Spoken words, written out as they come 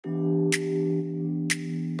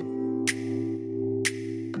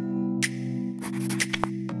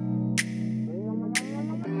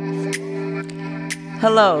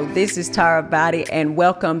Hello, this is Tara Boddie, and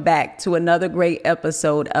welcome back to another great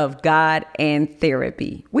episode of God and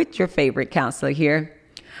Therapy with your favorite counselor here.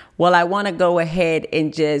 Well, I want to go ahead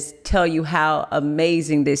and just tell you how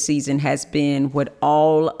amazing this season has been with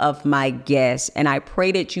all of my guests, and I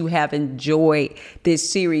pray that you have enjoyed this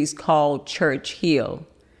series called Church Hill.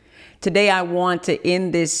 Today, I want to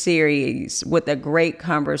end this series with a great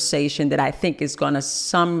conversation that I think is going to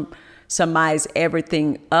summarize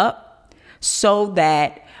everything up, so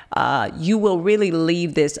that you will really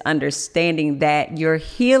leave this understanding that your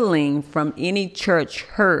healing from any church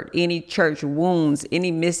hurt, any church wounds, any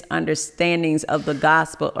misunderstandings of the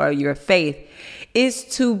gospel or your faith is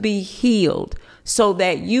to be healed so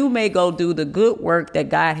that you may go do the good work that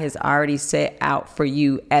God has already set out for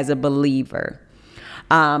you as a believer.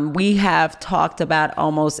 We have talked about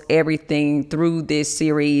almost everything through this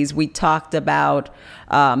series. We talked about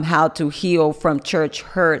how to heal from church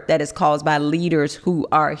hurt that is caused by leaders who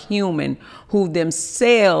are human, who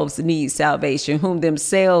themselves need salvation, whom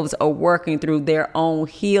themselves are working through their own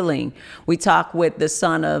healing. We talked with the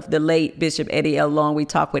son of the late Bishop Eddie L. Long. We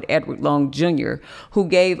talked with Edward Long Jr., who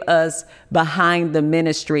gave us behind the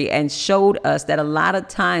ministry and showed us that a lot of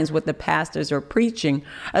times what the pastors are preaching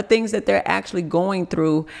are things that they're actually going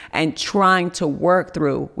through and trying to work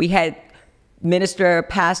through. We had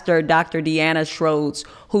Pastor Dr. Deanna Schroeds,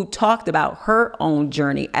 who talked about her own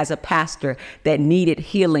journey as a pastor that needed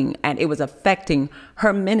healing and it was affecting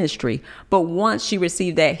her ministry. But once she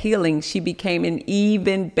received that healing, she became an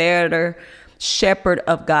even better shepherd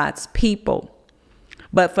of God's people.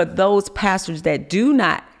 But for those pastors that do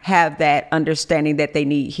not have that understanding that they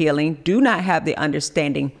need healing, do not have the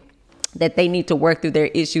understanding that they need to work through their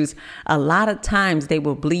issues, a lot of times they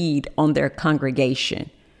will bleed on their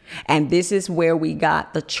congregation. And this is where we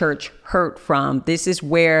got the church hurt from. This is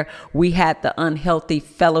where we had the unhealthy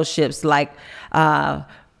fellowships, like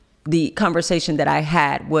the conversation that I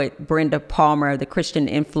had with Brenda Palmer, the Christian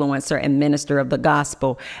influencer and minister of the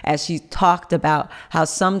gospel, as she talked about how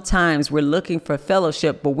sometimes we're looking for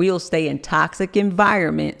fellowship, but we'll stay in toxic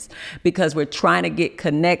environments because we're trying to get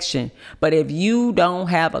connection. But if you don't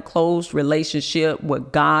have a close relationship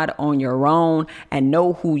with God on your own and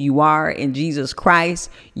know who you are in Jesus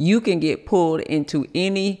Christ, you can get pulled into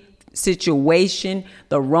any situation,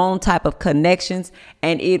 the wrong type of connections,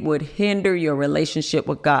 and it would hinder your relationship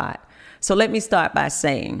with God. So let me start by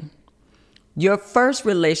saying your first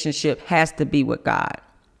relationship has to be with God.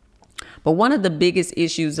 But one of the biggest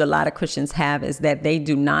issues a lot of Christians have is that they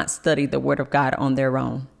do not study the Word of God on their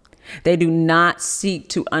own. They do not seek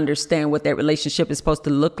to understand what their relationship is supposed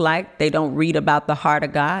to look like. They don't read about the heart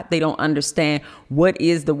of God. They don't understand what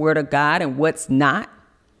is the Word of God and what's not.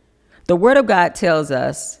 The Word of God tells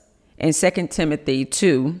us in 2 Timothy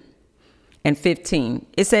 2:15,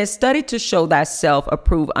 it says, "Study to show thyself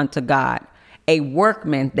approved unto God, a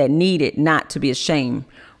workman that needed not to be ashamed,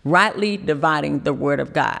 rightly dividing the word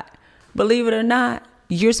of God." Believe it or not,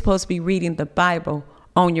 you're supposed to be reading the Bible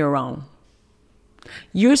on your own.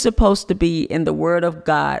 You're supposed to be in the Word of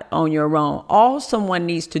God on your own. All someone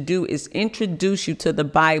needs to do is introduce you to the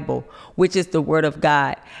Bible, which is the Word of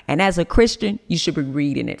God. And as a Christian, you should be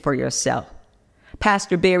reading it for yourself.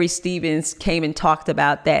 Pastor Barry Stevens came and talked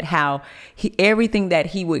about that, how everything that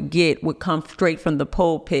he would get would come straight from the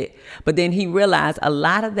pulpit. But then he realized a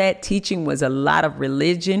lot of that teaching was a lot of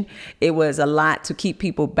religion. It was a lot to keep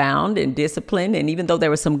people bound and disciplined. And even though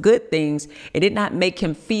there were some good things, it did not make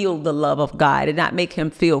him feel the love of God. It did not make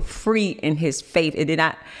him feel free in his faith. It did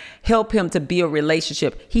not help him to build a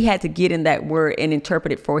relationship. He had to get in that word and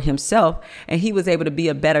interpret it for himself. And he was able to be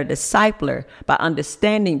a better discipler by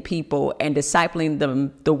understanding people and discipling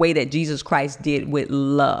them the way that Jesus Christ did, with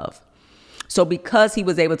love. So because he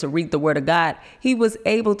was able to read the Word of God, he was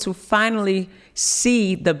able to finally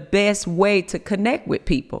see the best way to connect with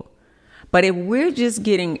people. But if we're just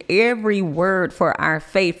getting every word for our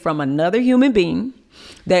faith from another human being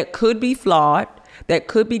that could be flawed, that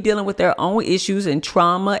could be dealing with their own issues and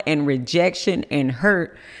trauma and rejection and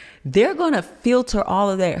hurt, they're going to filter all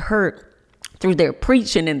of that hurt through their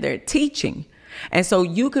preaching and their teaching. And so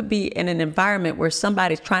you could be in an environment where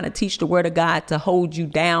somebody's trying to teach the Word of God to hold you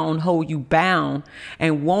down, hold you bound,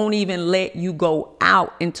 and won't even let you go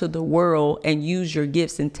out into the world and use your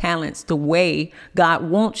gifts and talents the way God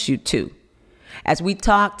wants you to. As we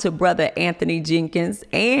talked to Brother Anthony Jenkins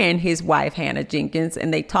and his wife, Hannah Jenkins,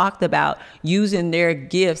 and they talked about using their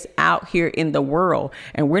gifts out here in the world.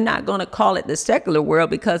 And we're not going to call it the secular world,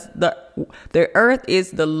 because the earth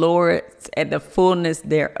is the Lord's and the fullness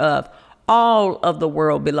thereof. All of the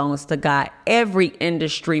world belongs to God. Every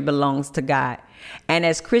industry belongs to God. And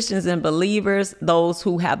as Christians and believers, those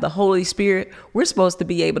who have the Holy Spirit, we're supposed to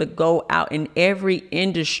be able to go out in every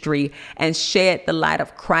industry and shed the light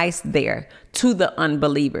of Christ there to the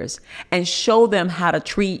unbelievers and show them how to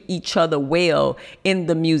treat each other well in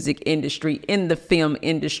the music industry, in the film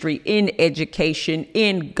industry, in education,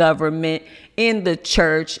 in government, in the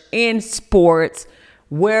church, in sports,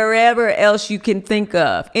 wherever else you can think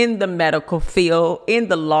of, in the medical field, in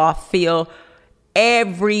the law field.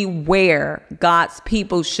 Everywhere God's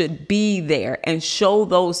people should be there and show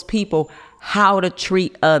those people how to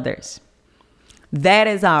treat others. That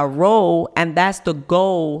is our role, and that's the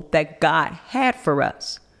goal that God had for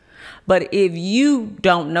us. But if you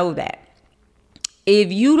don't know that,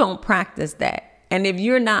 if you don't practice that, and if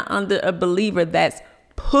you're not under a believer that's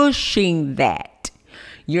pushing that,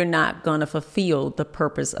 you're not going to fulfill the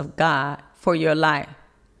purpose of God for your life.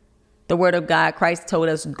 The word of God, Christ told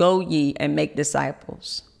us, go ye and make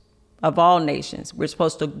disciples of all nations. We're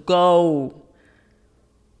supposed to go.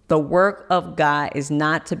 The work of God is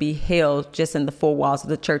not to be held just in the four walls of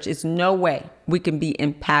the church. It's no way we can be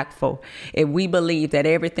impactful if we believe that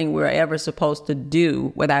everything we're ever supposed to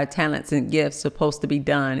do with our talents and gifts is supposed to be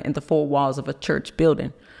done in the four walls of a church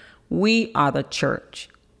building. We are the church.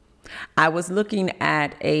 I was looking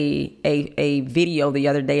at a video the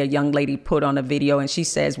other day. A young lady put on a video, and she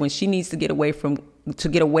says when she needs to get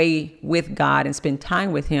away with God and spend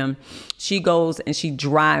time with him, she goes and she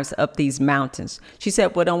drives up these mountains. She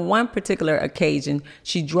said, but on one particular occasion,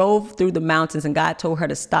 she drove through the mountains and God told her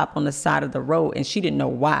to stop on the side of the road, and she didn't know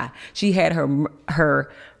why. She had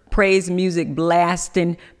her praise music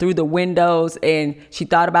blasting through the windows, and she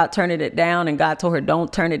thought about turning it down, and God told her,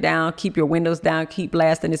 don't turn it down, keep your windows down, keep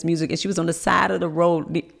blasting this music. And she was on the side of the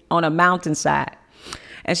road on a mountainside,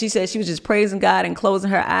 and she said she was just praising God and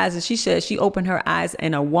closing her eyes. And she said she opened her eyes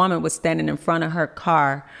and a woman was standing in front of her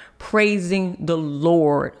car praising the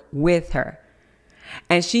Lord with her.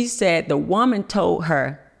 And she said the woman told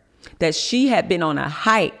her that she had been on a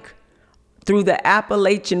hike through the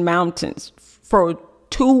Appalachian Mountains for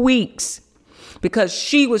 2 weeks because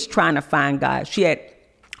she was trying to find God. She had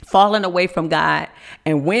fallen away from God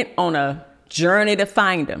and went on a journey to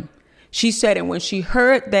find him. She said, and when she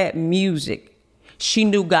heard that music, she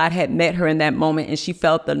knew God had met her in that moment, and she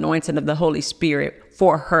felt the anointing of the Holy Spirit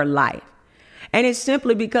for her life. And it's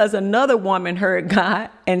simply because another woman heard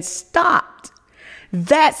God and stopped.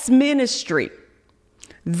 That's ministry.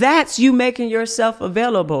 That's you making yourself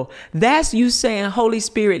available. That's you saying, Holy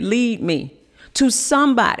Spirit, lead me to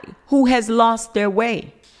somebody who has lost their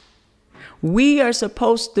way. We are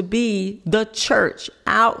supposed to be the church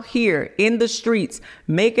out here in the streets,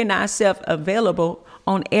 making ourselves available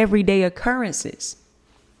on everyday occurrences.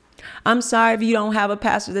 I'm sorry if you don't have a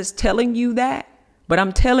pastor that's telling you that, but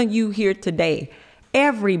I'm telling you here today,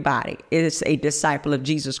 everybody is a disciple of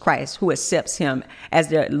Jesus Christ who accepts him as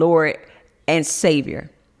their Lord and Savior.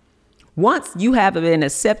 Once you have been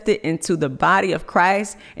accepted into the body of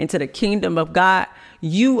Christ, into the kingdom of God,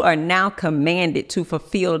 you are now commanded to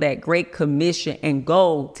fulfill that great commission and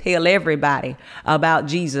go tell everybody about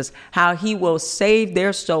Jesus, how he will save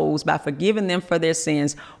their souls by forgiving them for their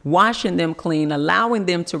sins, washing them clean, allowing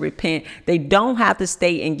them to repent. They don't have to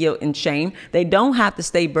stay in guilt and shame. They don't have to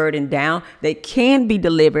stay burdened down. They can be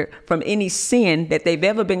delivered from any sin that they've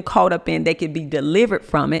ever been caught up in. They can be delivered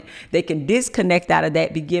from it. They can disconnect out of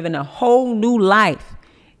that, be given a whole new life.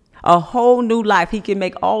 A whole new life. He can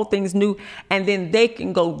make all things new, and then they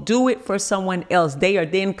can go do it for someone else. They are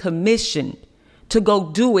then commissioned to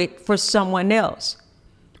go do it for someone else.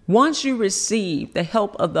 Once you receive the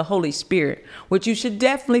help of the Holy Spirit, which you should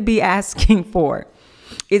definitely be asking for,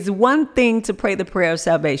 it's one thing to pray the prayer of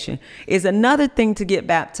salvation. It's another thing to get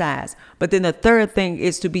baptized. But then the third thing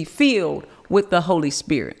is to be filled with the Holy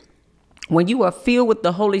Spirit. When you are filled with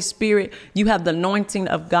the Holy Spirit, you have the anointing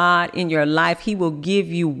of God in your life. He will give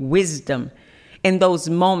you wisdom in those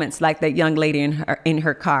moments, like that young lady in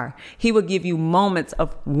her car. He will give you moments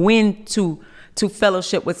of when to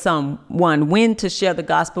fellowship with someone, when to share the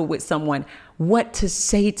gospel with someone, what to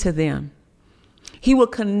say to them. He will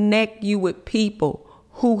connect you with people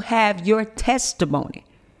who have your testimony,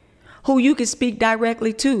 who you can speak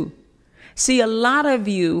directly to. See, a lot of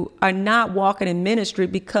you are not walking in ministry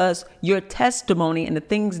because your testimony and the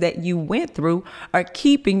things that you went through are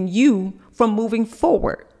keeping you from moving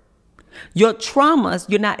forward. Your traumas,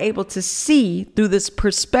 you're not able to see through this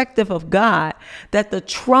perspective of God, that the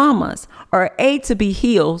traumas are to be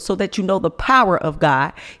healed so that you know the power of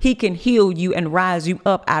God. He can heal you and rise you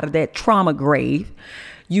up out of that trauma grave.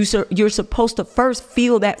 You're supposed to first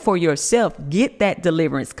feel that for yourself, get that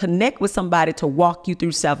deliverance, connect with somebody to walk you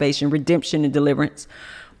through salvation, redemption, and deliverance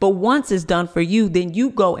But once it's done for you, then you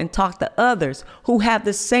go and talk to others who have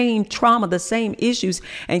the same trauma, the same issues.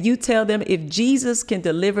 And you tell them, if Jesus can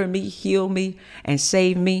deliver me, heal me, and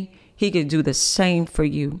save me, he can do the same for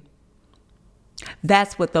you.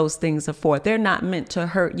 That's what those things are for. They're not meant to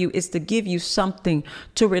hurt you. It's to give you something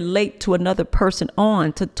to relate to another person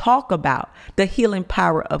on, to talk about the healing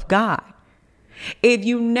power of God. If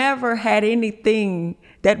you never had anything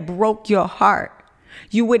that broke your heart,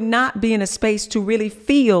 you would not be in a space to really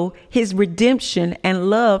feel his redemption and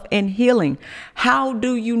love and healing. How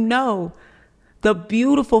do you know the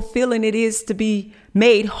beautiful feeling it is to be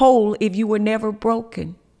made whole if you were never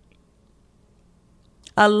broken?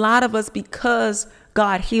 A lot of us, because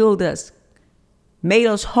God healed us, made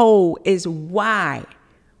us whole, is why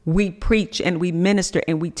we preach and we minister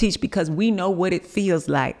and we teach, because we know what it feels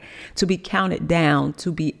like to be counted down,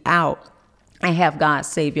 to be out, and have God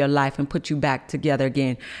save your life and put you back together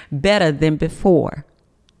again, better than before,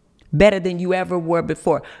 better than you ever were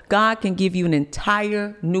before. God can give you an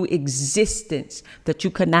entire new existence that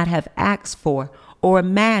you could not have asked for or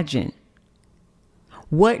imagined.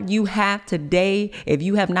 What you have today, if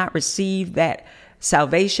you have not received that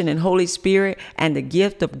salvation and Holy Spirit and the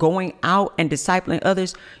gift of going out and discipling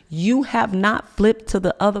others, you have not flipped to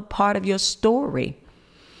the other part of your story.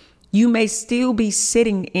 You may still be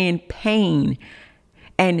sitting in pain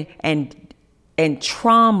and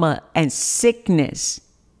trauma and sickness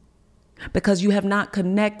because you have not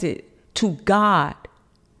connected to God.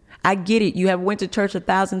 I get it. You have went to church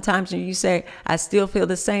 1,000 times and you say, I still feel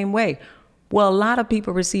the same way. Well, a lot of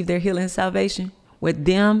people receive their healing and salvation with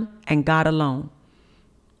them and God alone.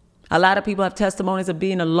 A lot of people have testimonies of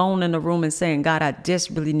being alone in the room and saying, God, I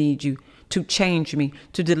desperately need you to change me,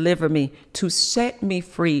 to deliver me, to set me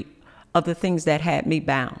free of the things that had me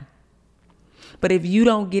bound. But if you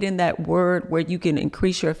don't get in that word where you can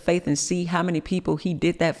increase your faith and see how many people he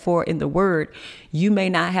did that for in the word, you may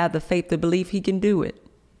not have the faith to believe he can do it.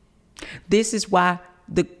 This is why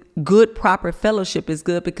the good, proper fellowship is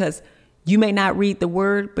good, because you may not read the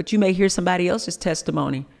word, but you may hear somebody else's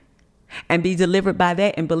testimony and be delivered by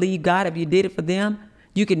that and believe, God, if you did it for them,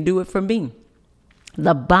 you can do it for me.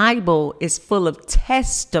 The Bible is full of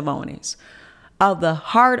testimonies of the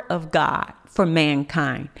heart of God for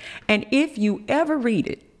mankind. And if you ever read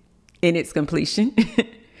it in its completion,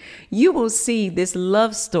 you will see this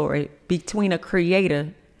love story between a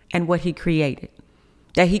creator and what he created.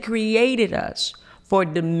 That he created us for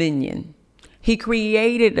dominion. He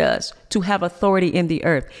created us to have authority in the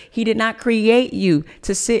earth. He did not create you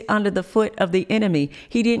to sit under the foot of the enemy.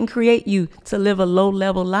 He didn't create you to live a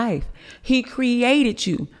low-level life. He created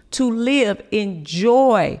you to live in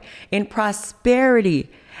joy, in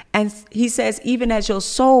prosperity. And he says, even as your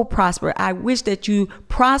soul prosper, I wish that you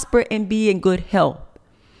prosper and be in good health.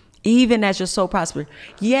 Even as your soul prosper.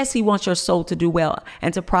 Yes, he wants your soul to do well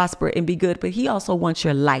and to prosper and be good, but he also wants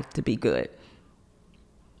your life to be good.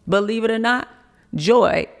 Believe it or not,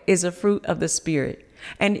 joy is a fruit of the Spirit.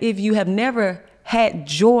 And if you have never had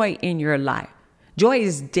joy in your life, joy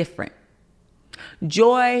is different.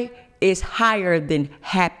 Joy is higher than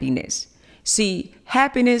happiness. See,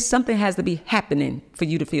 happiness, something has to be happening for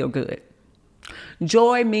you to feel good.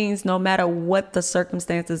 Joy means no matter what the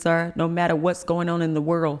circumstances are, no matter what's going on in the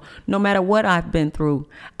world, no matter what I've been through,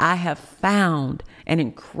 I have found an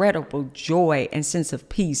incredible joy and sense of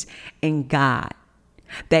peace in God.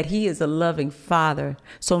 That he is a loving father.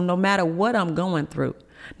 So no matter what I'm going through,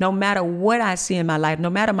 no matter what I see in my life, no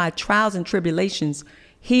matter my trials and tribulations,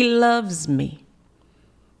 he loves me.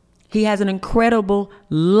 He has an incredible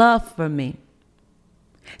love for me.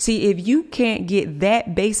 See, if you can't get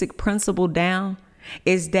that basic principle down,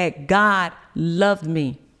 is that God loved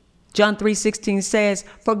me. John 3:16 says,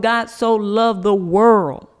 for God so loved the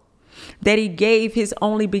world that he gave his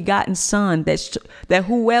only begotten son, that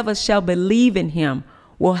whoever shall believe in him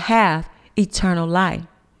will have eternal life.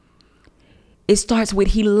 It starts with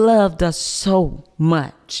he loved us so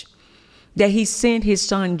much that he sent his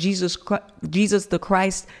son, Jesus the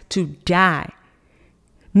Christ, to die.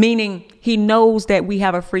 Meaning he knows that we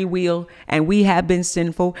have a free will and we have been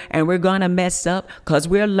sinful and we're going to mess up because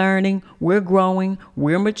we're learning, we're growing,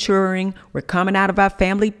 we're maturing, we're coming out of our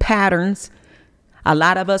family patterns. A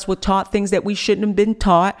lot of us were taught things that we shouldn't have been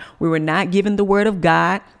taught. We were not given the word of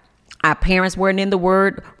God. Our parents weren't in the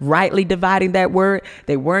word, rightly dividing that word.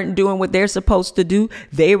 They weren't doing what they're supposed to do.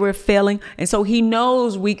 They were failing. And so he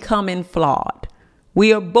knows we come in flawed.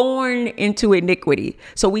 We are born into iniquity.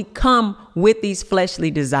 So we come with these fleshly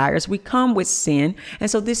desires. We come with sin. And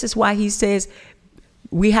so this is why he says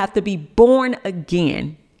we have to be born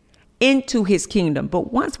again into his kingdom.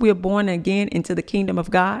 But once we are born again into the kingdom of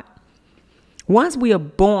God, Once we are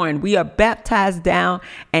born, we are baptized down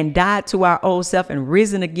and died to our old self and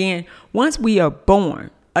risen again. Once we are born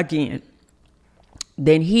again,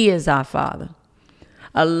 then he is our Father,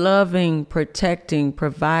 a loving, protecting,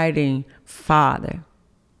 providing Father,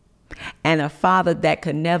 and a Father that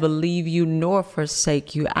could never leave you nor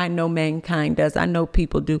forsake you. I know mankind does. I know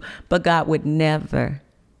people do, but God would never.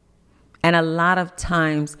 And a lot of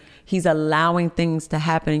times he's allowing things to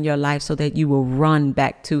happen in your life so that you will run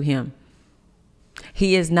back to him.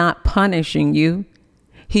 He is not punishing you.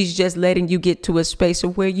 He's just letting you get to a space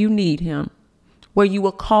of where you need him, where you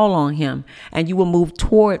will call on him and you will move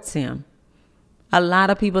towards him. A lot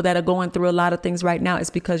of people that are going through a lot of things right now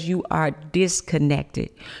is because you are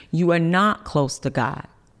disconnected. You are not close to God.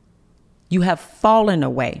 You have fallen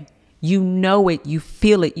away. You know it. You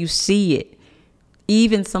feel it. You see it.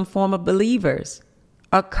 Even some former believers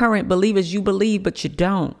or current believers, you believe, but you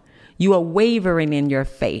don't. You are wavering in your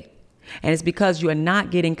faith. And it's because you are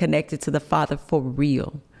not getting connected to the Father for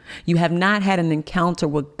real. You have not had an encounter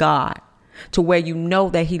with God to where you know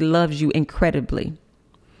that he loves you incredibly,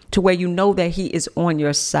 to where you know that he is on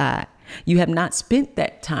your side. You have not spent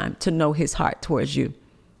that time to know his heart towards you.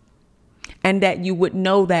 And that you would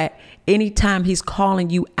know that anytime he's calling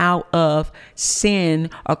you out of sin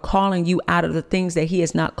or calling you out of the things that he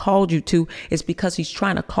has not called you to, it's because he's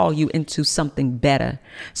trying to call you into something better,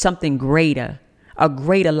 something greater, a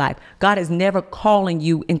greater life. God is never calling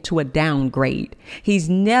you into a downgrade. He's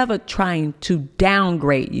never trying to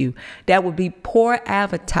downgrade you. That would be poor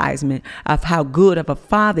advertisement of how good of a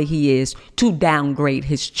father he is to downgrade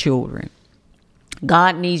his children.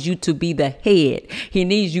 God needs you to be the head. He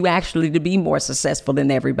needs you actually to be more successful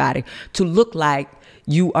than everybody, to look like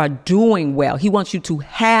you are doing well. He wants you to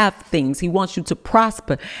have things. He wants you to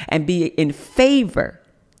prosper and be in favor.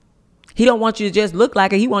 He don't want you to just look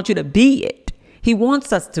like it. He wants you to be it. He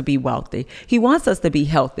wants us to be wealthy. He wants us to be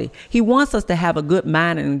healthy. He wants us to have a good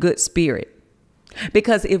mind and a good spirit.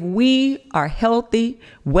 Because if we are healthy,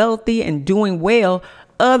 wealthy, and doing well,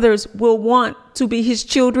 others will want to be his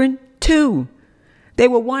children too. They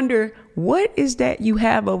will wonder, what is that you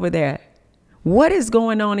have over there? What is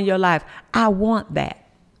going on in your life? I want that.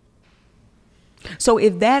 So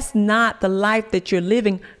if that's not the life that you're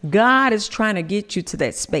living, God is trying to get you to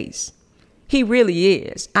that space. He really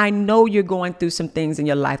is. I know you're going through some things in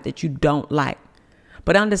your life that you don't like.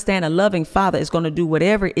 But understand, a loving father is going to do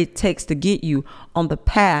whatever it takes to get you on the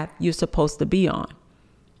path you're supposed to be on.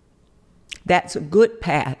 That's a good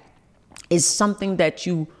path. It's something that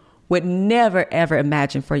you would never, ever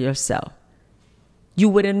imagine for yourself. You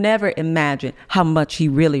would have never imagined how much he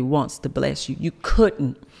really wants to bless you. You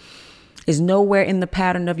couldn't. It's nowhere in the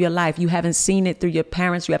pattern of your life. You haven't seen it through your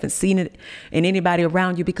parents. You haven't seen it in anybody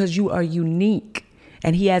around you because you are unique.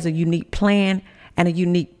 And he has a unique plan and a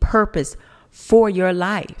unique purpose for your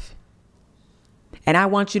life. And I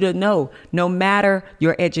want you to know, no matter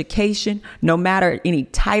your education, no matter any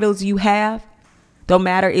titles you have, don't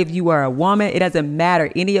matter if you are a woman, it doesn't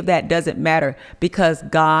matter. Any of that doesn't matter because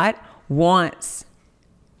God wants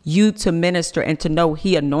you to minister and to know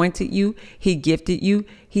he anointed you. He gifted you.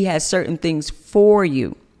 He has certain things for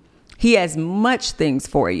you. He has much things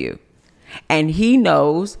for you. And he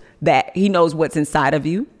knows what's inside of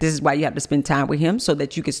you. This is why you have to spend time with him so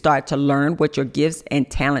that you can start to learn what your gifts and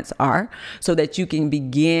talents are, so that you can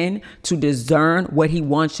begin to discern what he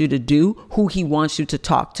wants you to do, who he wants you to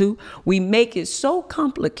talk to. We make it so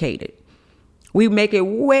complicated. We make it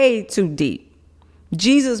way too deep.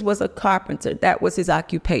 Jesus was a carpenter. That was his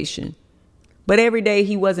occupation. But every day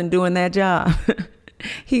he wasn't doing that job.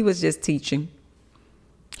 He was just teaching.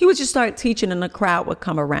 He would just start teaching and the crowd would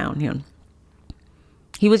come around him.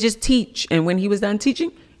 He would just teach. And when he was done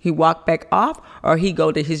teaching, he walked back off or he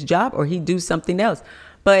go to his job or he do something else.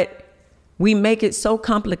 But we make it so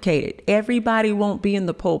complicated. Everybody won't be in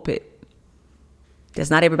the pulpit. That's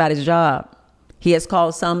not everybody's job. He has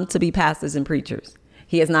called some to be pastors and preachers.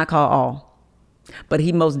 He has not called all. But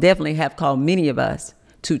he most definitely have called many of us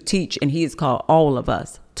to teach. And he has called all of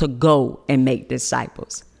us to go and make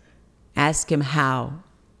disciples. Ask him how.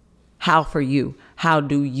 How for you? How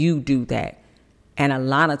do you do that? And a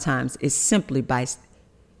lot of times it's simply by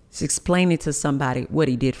explaining to somebody what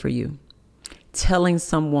he did for you. Telling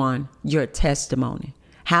someone your testimony,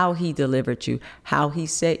 how he delivered you, how he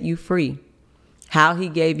set you free, how he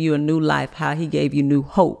gave you a new life, how he gave you new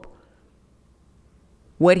hope,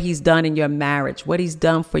 what he's done in your marriage, what he's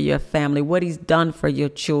done for your family, what he's done for your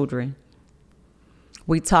children.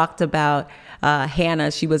 We talked about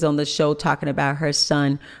Hannah. She was on the show talking about her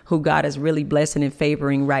son, who God is really blessing and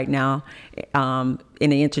favoring right now in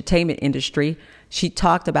the entertainment industry. she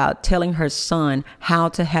talked about telling her son how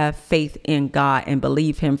to have faith in God and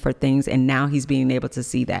believe him for things. And now he's being able to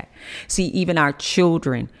see that. See, even our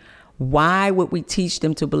children, why would we teach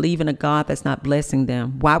them to believe in a God that's not blessing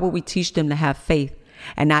them? Why would we teach them to have faith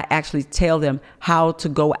and not actually tell them how to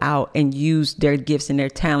go out and use their gifts and their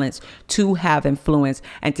talents to have influence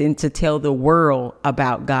and to tell the world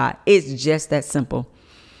about God? It's just that simple.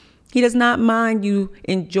 He does not mind you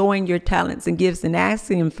enjoying your talents and gifts and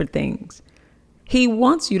asking him for things. He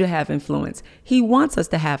wants you to have influence. He wants us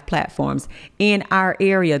to have platforms in our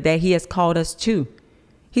area that he has called us to.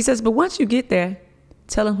 He says, but once you get there,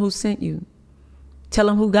 tell him who sent you. Tell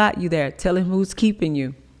him who got you there. Tell him who's keeping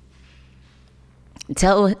you.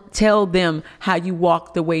 Tell them how you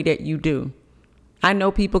walk the way that you do. I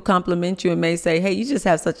know people compliment you and may say, hey, you just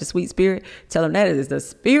have such a sweet spirit. Tell them that is the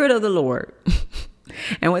spirit of the Lord.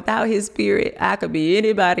 And without his spirit, I could be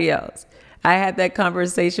anybody else. I had that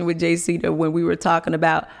conversation with JC when we were talking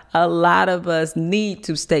about a lot of us need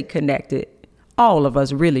to stay connected. All of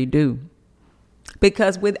us really do.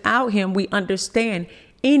 Because without him, we understand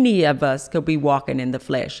any of us could be walking in the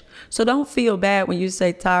flesh. So don't feel bad when you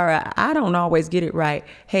say, Tara, I don't always get it right.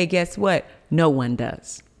 Hey, guess what? No one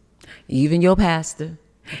does. Even your pastor,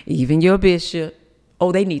 even your bishop.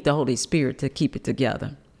 Oh, they need the Holy Spirit to keep it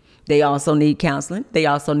together. They also need counseling. They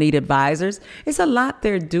also need advisors. It's a lot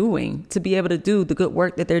they're doing to be able to do the good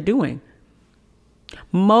work that they're doing.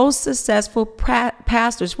 Most successful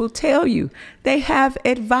pastors will tell you they have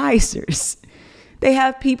advisors. They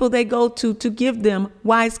have people they go to give them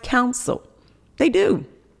wise counsel. They do.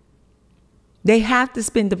 They have to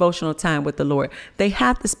spend devotional time with the Lord. They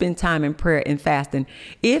have to spend time in prayer and fasting.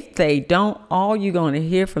 If they don't, all you're going to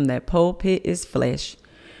hear from that pulpit is flesh.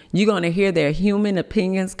 You're going to hear their human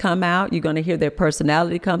opinions come out. You're going to hear their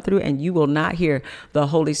personality come through, and you will not hear the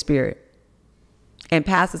Holy Spirit. And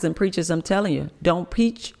pastors and preachers, I'm telling you, don't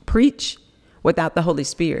preach without the Holy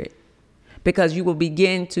Spirit, because you will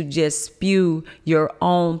begin to just spew your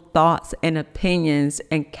own thoughts and opinions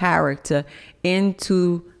and character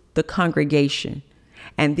into the congregation.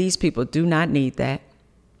 And these people do not need that.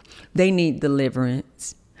 They need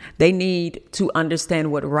deliverance. They need to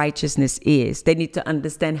understand what righteousness is. They need to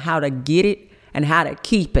understand how to get it and how to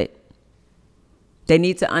keep it. They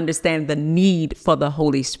need to understand the need for the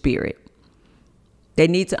Holy Spirit. They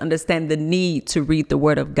need to understand the need to read the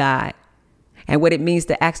Word of God and what it means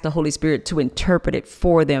to ask the Holy Spirit to interpret it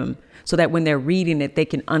for them so that when they're reading it, they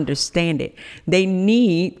can understand it. They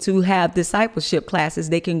need to have discipleship classes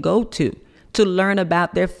they can go to learn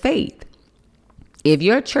about their faith. If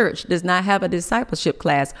your church does not have a discipleship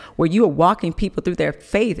class where you are walking people through their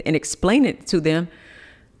faith and explaining it to them,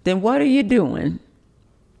 then what are you doing?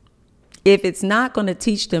 If it's not going to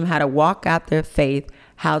teach them how to walk out their faith,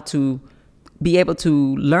 how to be able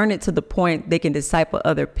to learn it to the point they can disciple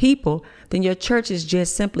other people, then your church is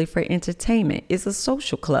just simply for entertainment. It's a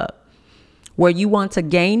social club where you want to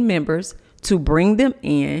gain members, to bring them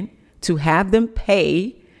in, to have them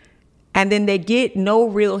pay, and then they get no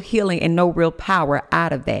real healing and no real power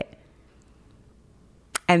out of that.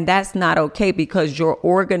 And that's not okay, because your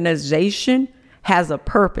organization has a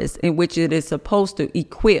purpose in which it is supposed to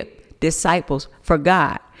equip disciples for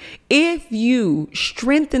God. If you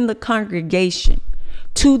strengthen the congregation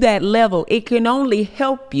to that level, it can only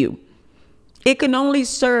help you. It can only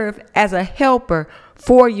serve as a helper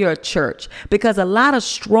for your church, because a lot of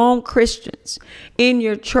strong Christians in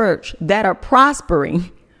your church that are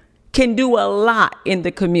prospering can do a lot in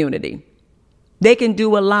the community. They can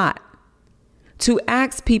do a lot. To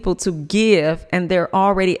ask people to give and they're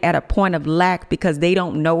already at a point of lack because they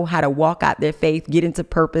don't know how to walk out their faith, get into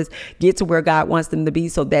purpose, get to where God wants them to be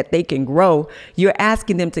so that they can grow, you're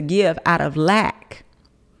asking them to give out of lack.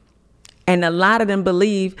 And a lot of them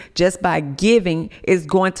believe just by giving is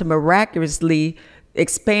going to miraculously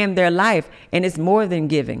expand their life. And it's more than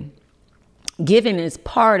giving. Giving is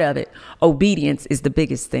part of it. Obedience is the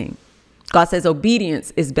biggest thing. God says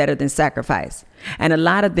obedience is better than sacrifice. And a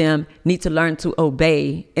lot of them need to learn to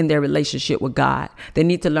obey in their relationship with God. They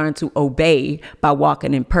need to learn to obey by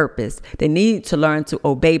walking in purpose. They need to learn to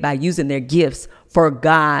obey by using their gifts for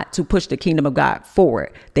God to push the kingdom of God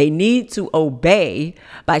forward. They need to obey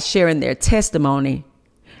by sharing their testimony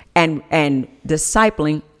and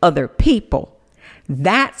discipling other people.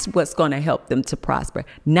 That's what's going to help them to prosper,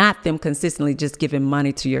 not them consistently just giving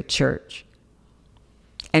money to your church.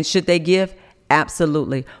 And should they give?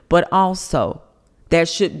 Absolutely. But also, there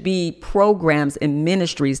should be programs and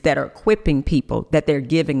ministries that are equipping people that they're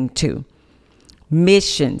giving to.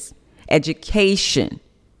 Missions, education,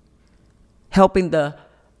 helping the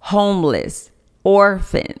homeless,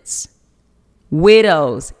 orphans,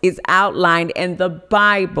 widows. It's outlined in the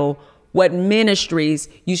Bible what ministries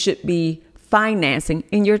you should be financing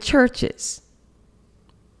in your churches.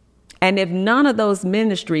 And if none of those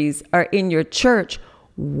ministries are in your church,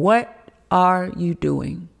 what are you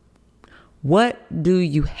doing? What do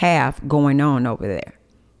you have going on over there?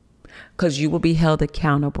 Because you will be held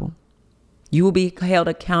accountable. You will be held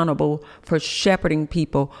accountable for shepherding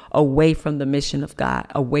people away from the mission of God,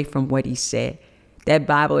 away from what he said. That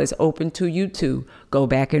Bible is open to you too. Go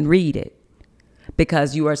back and read it.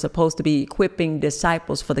 Because you are supposed to be equipping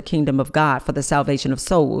disciples for the kingdom of God, for the salvation of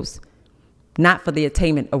souls, not for the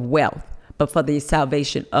attainment of wealth, but for the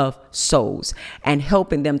salvation of souls, and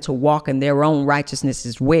helping them to walk in their own righteousness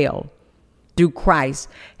as well through Christ,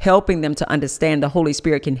 helping them to understand the Holy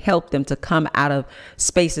Spirit can help them to come out of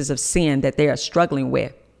spaces of sin that they are struggling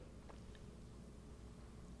with.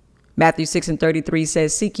 Matthew 6:33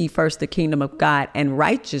 says, seek ye first the kingdom of God and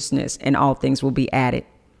righteousness, and all things will be added.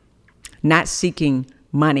 Not seeking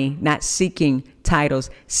money, not seeking titles,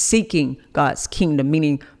 seeking God's kingdom,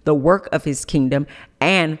 meaning the work of his kingdom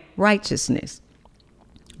and righteousness.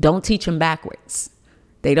 Don't teach them backwards.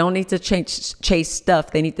 They don't need to chase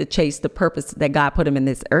stuff. They need to chase the purpose that God put them in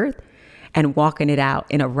this earth and walking it out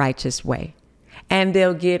in a righteous way. And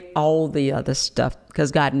they'll get all the other stuff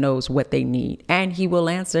because God knows what they need. And he will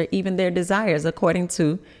answer even their desires according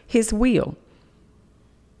to his will.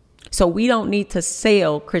 So we don't need to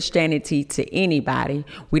sell Christianity to anybody.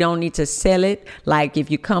 We don't need to sell it like if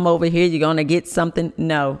you come over here, you're going to get something.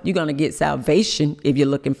 No, you're going to get salvation if you're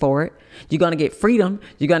looking for it. You're going to get freedom.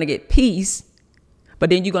 You're going to get peace. But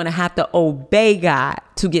then you're going to have to obey God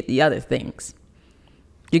to get the other things.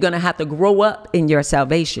 You're going to have to grow up in your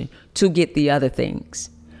salvation to get the other things.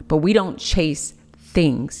 But we don't chase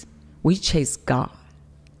things. We chase God.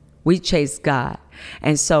 We chase God.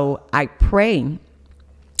 And so I pray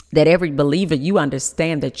that every believer, you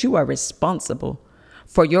understand that you are responsible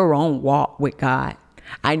for your own walk with God.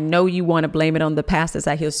 I know you want to blame it on the pastors.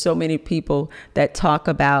 I hear so many people that talk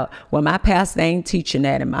about, well, my pastor ain't teaching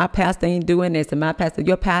that, and my pastor ain't doing this, and my pastor.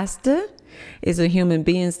 Your pastor is a human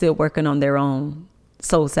being still working on their own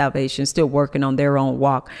soul salvation, still working on their own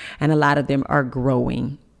walk. And a lot of them are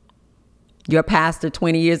growing. Your pastor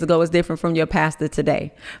 20 years ago is different from your pastor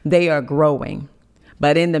today. They are growing.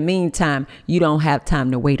 But in the meantime, you don't have time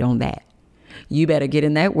to wait on that. You better get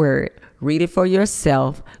in that word, read it for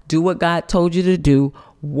yourself, do what God told you to do,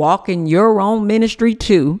 walk in your own ministry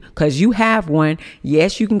too, because you have one.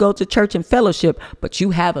 Yes, you can go to church and fellowship, but you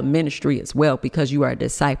have a ministry as well because you are a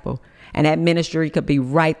disciple. And that ministry could be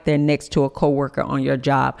right there next to a coworker on your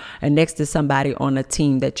job and next to somebody on a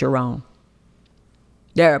team that you're on.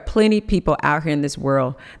 There are plenty of people out here in this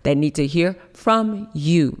world that need to hear from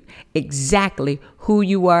you exactly who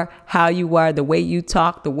you are, how you are, the way you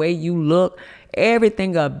talk, the way you look.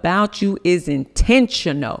 Everything about you is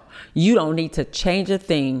intentional. You don't need to change a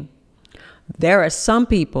thing. There are some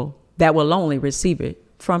people that will only receive it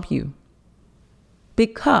from you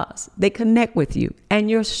because they connect with you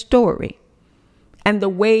and your story and the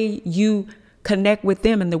way you connect with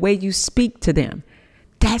them and the way you speak to them.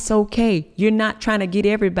 That's okay. You're not trying to get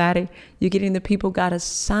everybody. You're getting the people God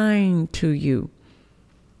assigned to you.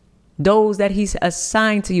 Those that he's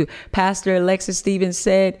assigned to you. Pastor Alexis Stevens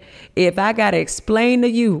said, if I got to explain to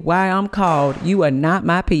you why I'm called, you are not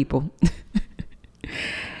my people.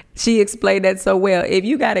 She explained that so well. If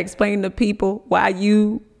you got to explain to people why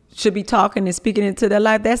you should be talking and speaking into their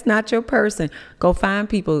life, that's not your person. Go find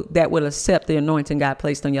people that will accept the anointing God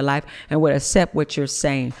placed on your life and will accept what you're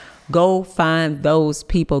saying. Go find those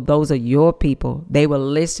people. Those are your people. They will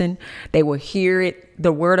listen. They will hear it,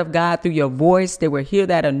 the word of God through your voice. They will hear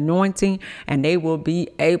that anointing and they will be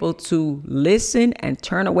able to listen and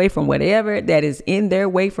turn away from whatever that is in their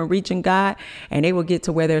way from reaching God. And they will get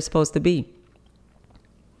to where they're supposed to be.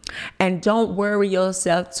 And don't worry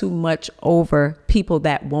yourself too much over people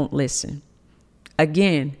that won't listen.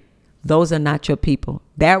 Again, those are not your people.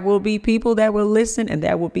 There will be people that will listen and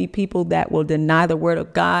there will be people that will deny the word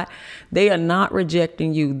of God. They are not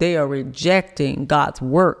rejecting you. They are rejecting God's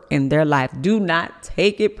work in their life. Do not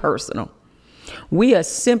take it personal. We are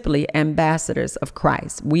simply ambassadors of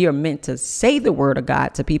Christ. We are meant to say the word of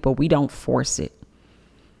God to people. We don't force it.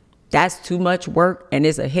 That's too much work and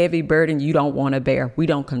it's a heavy burden you don't want to bear. We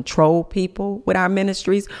don't control people with our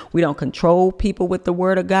ministries. We don't control people with the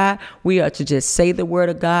word of God. We are to just say the word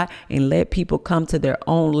of God and let people come to their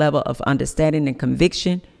own level of understanding and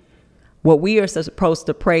conviction. What we are supposed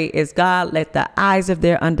to pray is, God, let the eyes of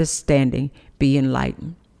their understanding be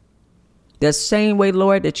enlightened. The same way,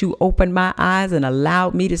 Lord, that you opened my eyes and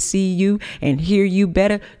allowed me to see you and hear you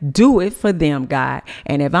better, do it for them, God.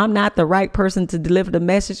 And if I'm not the right person to deliver the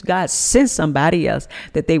message, God, send somebody else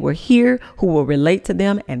that they will hear, who will relate to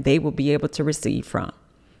them, and they will be able to receive from.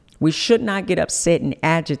 We should not get upset and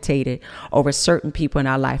agitated over certain people in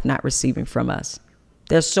our life not receiving from us.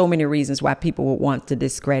 There's so many reasons why people would want to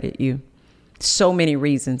discredit you. So many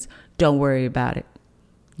reasons. Don't worry about it.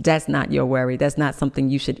 That's not your worry. That's not something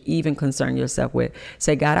you should even concern yourself with.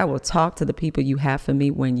 Say, God, I will talk to the people you have for me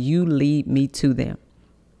when you lead me to them.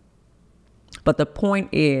 But the point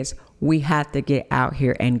is, we have to get out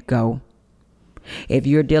here and go. If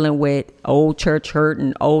you're dealing with old church hurt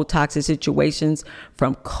and old toxic situations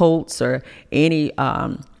from cults or any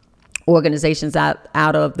organizations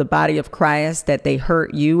out of the body of Christ that they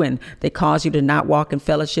hurt you and they cause you to not walk in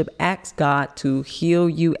fellowship, ask God to heal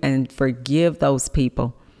you and forgive those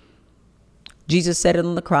people. Jesus said it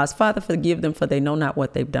on the cross, Father, forgive them, for they know not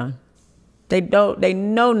what they've done. They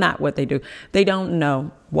know not what they do. They don't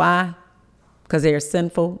know. Why? Because they are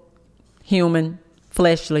sinful, human,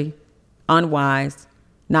 fleshly, unwise,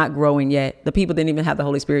 not growing yet. The people didn't even have the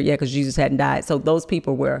Holy Spirit yet because Jesus hadn't died. So those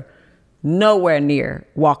people were nowhere near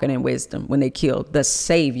walking in wisdom when they killed the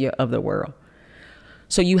Savior of the world.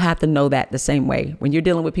 So you have to know that the same way. When you're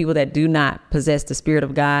dealing with people that do not possess the Spirit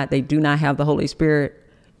of God, they do not have the Holy Spirit,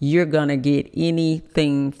 you're going to get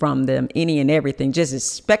anything from them, any and everything. Just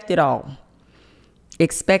expect it all.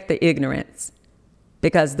 Expect the ignorance,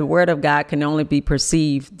 because the word of God can only be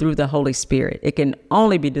perceived through the Holy Spirit. It can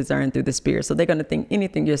only be discerned through the Spirit. So they're going to think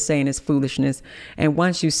anything you're saying is foolishness. And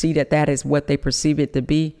once you see that that is what they perceive it to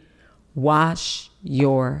be, wash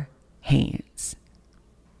your hands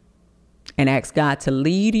and ask God to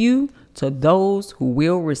lead you to those who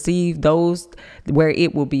will receive, those where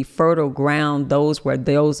it will be fertile ground, those where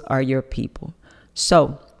those are your people.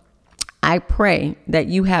 So I pray that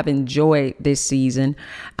you have enjoyed this season.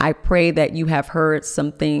 I pray that you have heard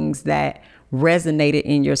some things that resonated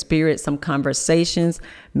in your spirit, some conversations.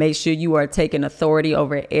 Make sure you are taking authority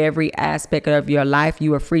over every aspect of your life.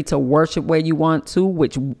 You are free to worship where you want to,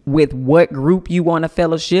 with what group you want to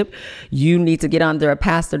fellowship. You need to get under a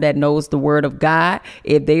pastor that knows the word of God.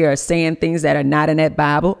 If they are saying things that are not in that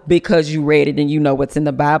Bible because you read it and you know what's in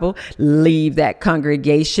the Bible, leave that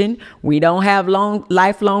congregation. We don't have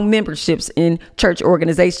lifelong memberships in church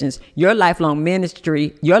organizations. Your lifelong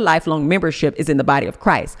ministry, your lifelong membership is in the body of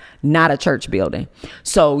Christ, not a church building.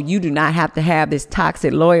 So you do not have to have this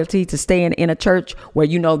toxic loyalty to stay in a church where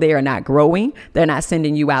you know they are not growing. They're not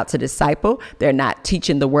sending you out to disciple. They're not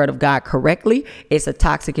teaching the word of God correctly. It's a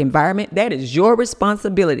toxic environment. That is your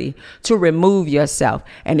responsibility to remove yourself.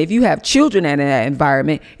 And if you have children in that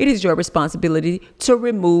environment, it is your responsibility to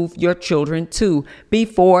remove your children too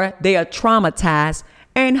before they are traumatized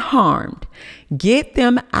and harmed. Get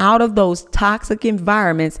them out of those toxic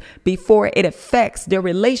environments before it affects their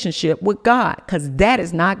relationship with God, because that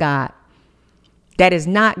is not God. That is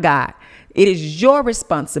not God. It is your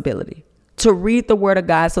responsibility to read the word of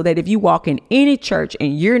God so that if you walk in any church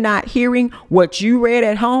and you're not hearing what you read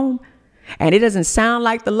at home and it doesn't sound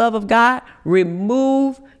like the love of God,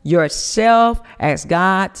 remove yourself. Ask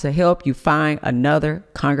God to help you find another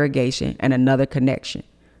congregation and another connection.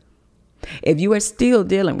 If you are still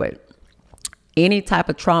dealing with any type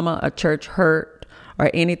of trauma, a church hurt,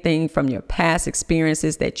 or anything from your past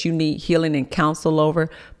experiences that you need healing and counsel over,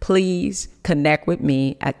 please connect with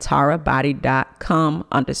me at taraboddie.com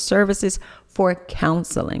under services for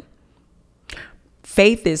counseling.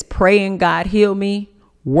 Faith is praying God heal me.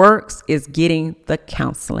 Works is getting the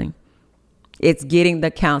counseling. It's getting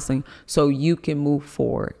the counseling so you can move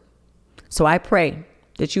forward. So I pray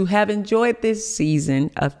that you have enjoyed this season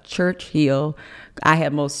of Church Heal. I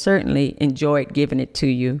have most certainly enjoyed giving it to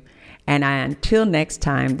you. And until next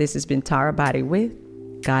time, this has been Tara Boddie with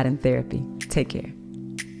God and Therapy. Take care.